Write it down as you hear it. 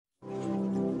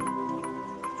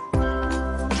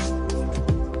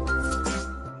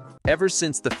Ever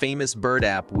since the famous bird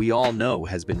app we all know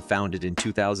has been founded in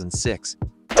 2006,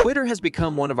 Twitter has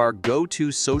become one of our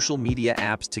go-to social media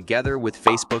apps together with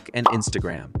Facebook and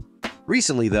Instagram.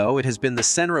 Recently, though, it has been the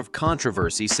center of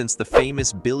controversy since the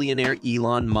famous billionaire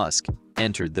Elon Musk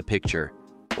entered the picture.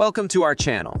 Welcome to our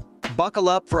channel. Buckle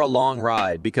up for a long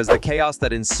ride because the chaos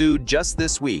that ensued just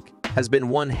this week has been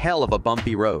one hell of a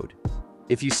bumpy road.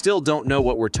 If you still don't know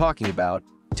what we're talking about,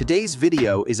 today's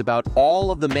video is about all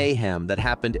of the mayhem that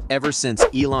happened ever since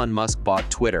Elon Musk bought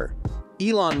Twitter.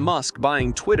 Elon Musk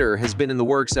buying Twitter has been in the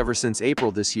works ever since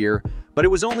April this year, but it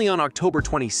was only on October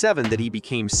 27 that he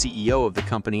became CEO of the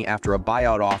company after a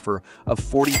buyout offer of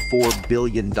 $44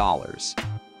 billion.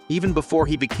 Even before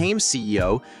he became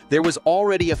CEO, there was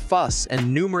already a fuss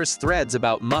and numerous threads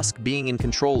about Musk being in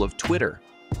control of Twitter.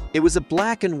 It was a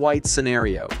black and white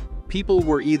scenario. People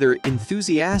were either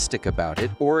enthusiastic about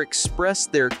it or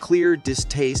expressed their clear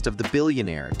distaste of the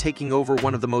billionaire taking over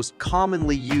one of the most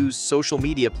commonly used social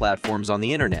media platforms on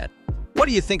the internet. What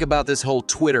do you think about this whole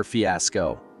Twitter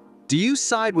fiasco? Do you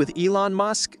side with Elon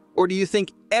Musk, or do you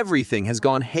think everything has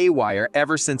gone haywire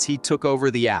ever since he took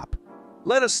over the app?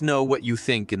 Let us know what you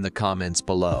think in the comments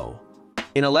below.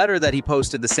 In a letter that he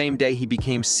posted the same day he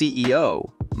became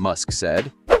CEO, Musk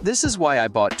said, "This is why I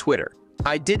bought Twitter.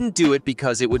 I didn't do it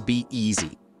because it would be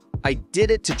easy. I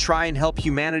did it to try and help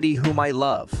humanity whom I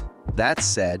love." That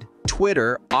said,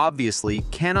 Twitter obviously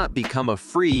cannot become a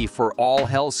free-for-all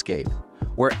hellscape,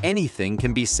 where anything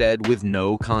can be said with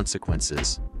no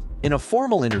consequences. In a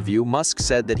formal interview, Musk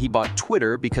said that he bought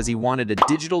Twitter because he wanted a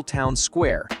digital town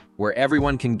square where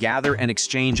everyone can gather and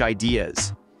exchange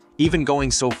ideas, even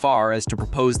going so far as to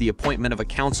propose the appointment of a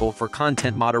council for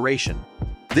content moderation.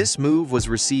 This move was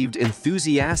received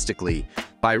enthusiastically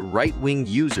by right-wing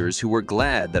users who were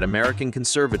glad that American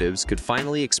conservatives could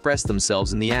finally express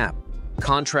themselves in the app.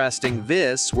 Contrasting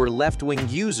this were left-wing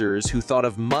users who thought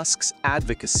of Musk's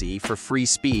advocacy for free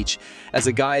speech as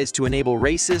a guise to enable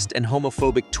racist and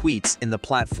homophobic tweets in the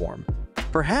platform.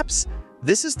 Perhaps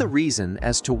this is the reason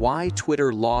as to why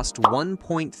Twitter lost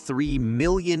 1.3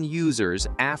 million users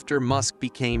after Musk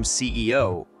became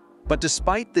CEO. But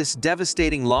despite this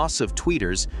devastating loss of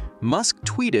tweeters, Musk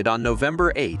tweeted on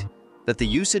November 8 that the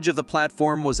usage of the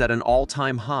platform was at an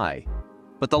all-time high.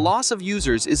 But the loss of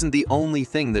users isn't the only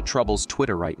thing that troubles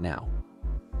Twitter right now.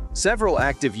 Several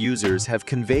active users have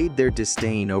conveyed their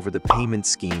disdain over the payment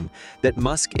scheme that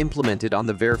Musk implemented on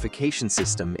the verification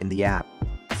system in the app.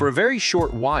 For a very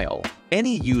short while,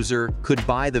 any user could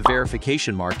buy the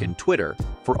verification mark in Twitter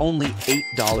for only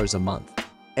 $8 a month.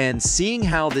 And seeing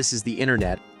how this is the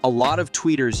internet, a lot of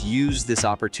tweeters use this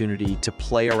opportunity to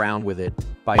play around with it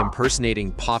by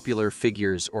impersonating popular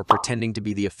figures or pretending to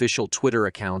be the official Twitter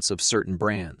accounts of certain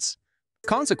brands.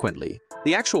 Consequently,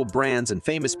 the actual brands and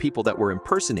famous people that were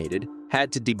impersonated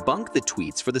had to debunk the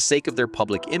tweets for the sake of their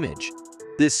public image.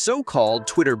 This so-called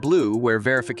Twitter Blue, where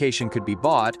verification could be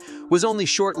bought, was only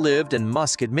short-lived, and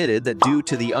Musk admitted that due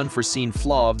to the unforeseen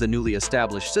flaw of the newly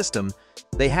established system,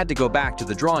 they had to go back to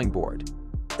the drawing board.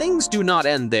 Things do not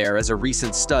end there, as a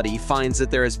recent study finds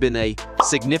that there has been a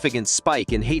significant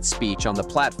spike in hate speech on the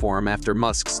platform after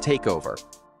Musk's takeover.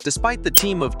 Despite the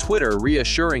team of Twitter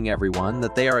reassuring everyone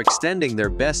that they are extending their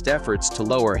best efforts to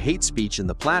lower hate speech in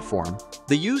the platform,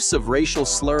 the use of racial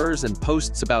slurs and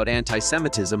posts about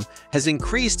anti-Semitism has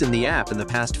increased in the app in the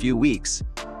past few weeks.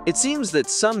 It seems that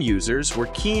some users were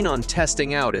keen on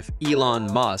testing out if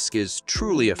Elon Musk is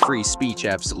truly a free speech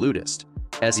absolutist,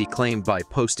 as he claimed by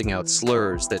posting out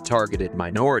slurs that targeted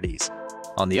minorities.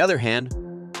 On the other hand,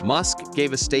 Musk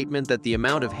gave a statement that the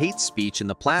amount of hate speech in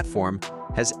the platform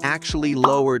has actually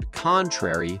lowered,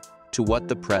 contrary to what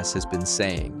the press has been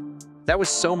saying. That was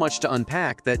so much to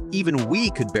unpack that even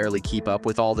we could barely keep up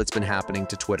with all that's been happening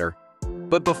to Twitter.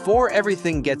 But before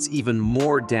everything gets even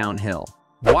more downhill,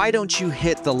 why don't you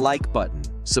hit the like button,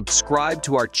 subscribe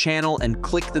to our channel, and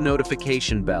click the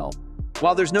notification bell?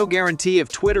 While there's no guarantee if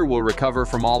Twitter will recover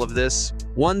from all of this,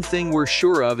 one thing we're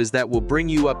sure of is that we'll bring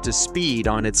you up to speed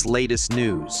on its latest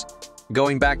news.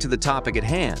 Going back to the topic at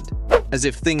hand, as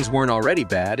if things weren't already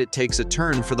bad, it takes a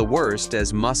turn for the worst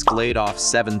as Musk laid off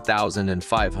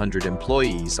 7,500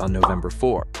 employees on November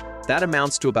 4. That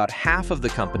amounts to about half of the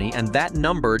company, and that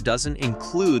number doesn't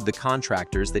include the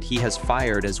contractors that he has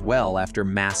fired as well after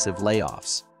massive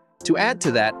layoffs. To add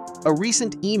to that, a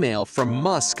recent email from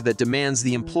Musk that demands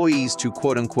the employees to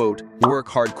quote-unquote work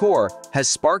hardcore has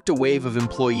sparked a wave of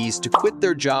employees to quit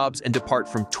their jobs and depart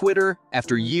from Twitter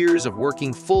after years of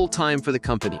working full-time for the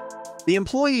company. The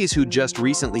employees who just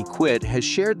recently quit has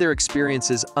shared their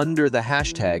experiences under the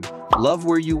hashtag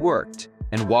 #LoveWhereYouWorked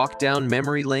and walked down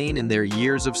memory lane in their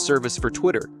years of service for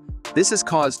Twitter. This has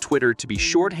caused Twitter to be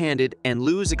short-handed and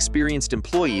lose experienced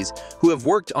employees who have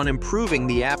worked on improving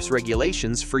the app's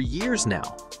regulations for years now.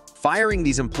 Firing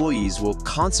these employees will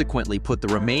consequently put the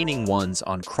remaining ones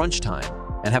on crunch time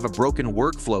and have a broken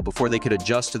workflow before they could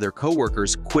adjust to their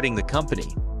coworkers quitting the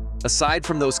company. Aside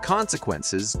from those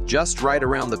consequences, just right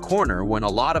around the corner when a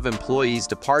lot of employees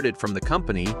departed from the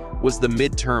company was the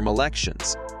midterm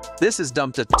elections. This has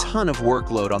dumped a ton of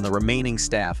workload on the remaining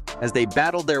staff as they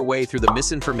battled their way through the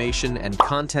misinformation and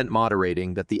content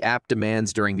moderating that the app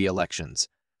demands during the elections.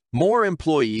 More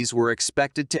employees were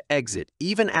expected to exit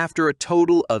even after a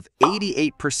total of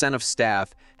 88% of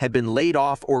staff had been laid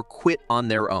off or quit on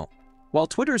their own. While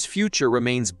Twitter's future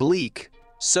remains bleak,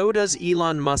 so does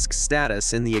Elon Musk's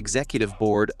status in the executive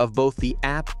board of both the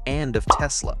app and of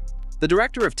Tesla. The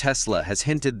director of Tesla has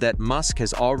hinted that Musk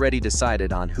has already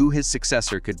decided on who his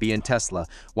successor could be in Tesla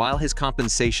while his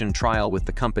compensation trial with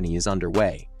the company is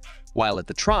underway. While at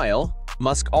the trial,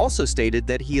 Musk also stated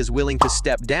that he is willing to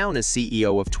step down as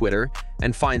CEO of Twitter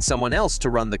and find someone else to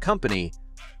run the company.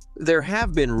 There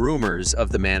have been rumors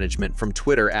of the management from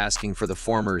Twitter asking for the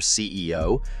former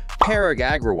CEO, Parag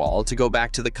Agrawal, to go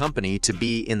back to the company to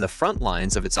be in the front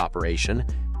lines of its operation.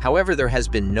 However, there has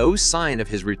been no sign of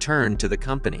his return to the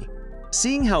company.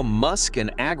 Seeing how Musk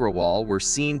and Agrawal were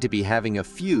seen to be having a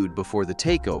feud before the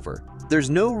takeover, there's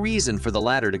no reason for the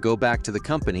latter to go back to the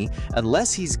company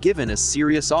unless he's given a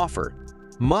serious offer.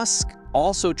 Musk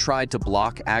also tried to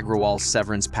block Agrawal's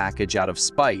severance package out of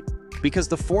spite because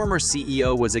the former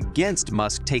CEO was against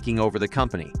Musk taking over the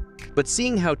company. But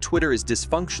seeing how Twitter is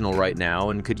dysfunctional right now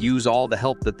and could use all the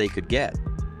help that they could get,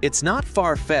 it's not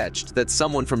far-fetched that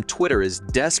someone from Twitter is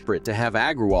desperate to have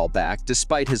Agrawal back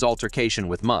despite his altercation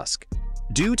with Musk.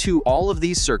 Due to all of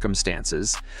these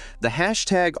circumstances, the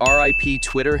hashtag RIP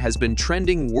Twitter has been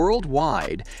trending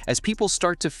worldwide as people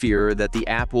start to fear that the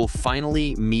app will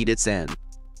finally meet its end.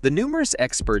 The numerous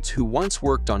experts who once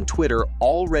worked on Twitter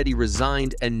already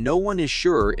resigned, and no one is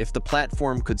sure if the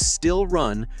platform could still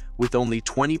run with only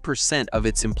 20% of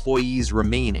its employees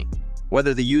remaining.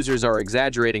 Whether the users are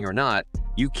exaggerating or not,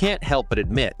 you can't help but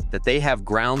admit that they have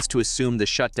grounds to assume the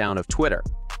shutdown of Twitter.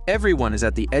 Everyone is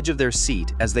at the edge of their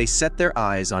seat as they set their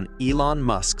eyes on Elon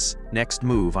Musk's next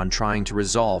move on trying to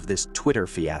resolve this Twitter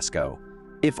fiasco.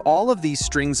 If all of these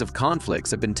strings of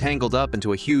conflicts have been tangled up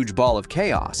into a huge ball of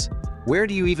chaos, where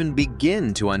do you even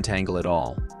begin to untangle it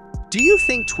all? Do you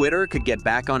think Twitter could get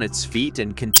back on its feet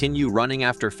and continue running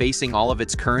after facing all of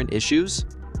its current issues?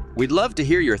 We'd love to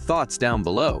hear your thoughts down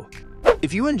below.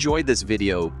 If you enjoyed this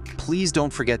video, please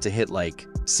don't forget to hit like,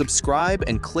 subscribe,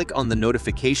 and click on the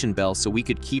notification bell so we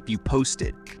could keep you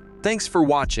posted. Thanks for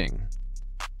watching.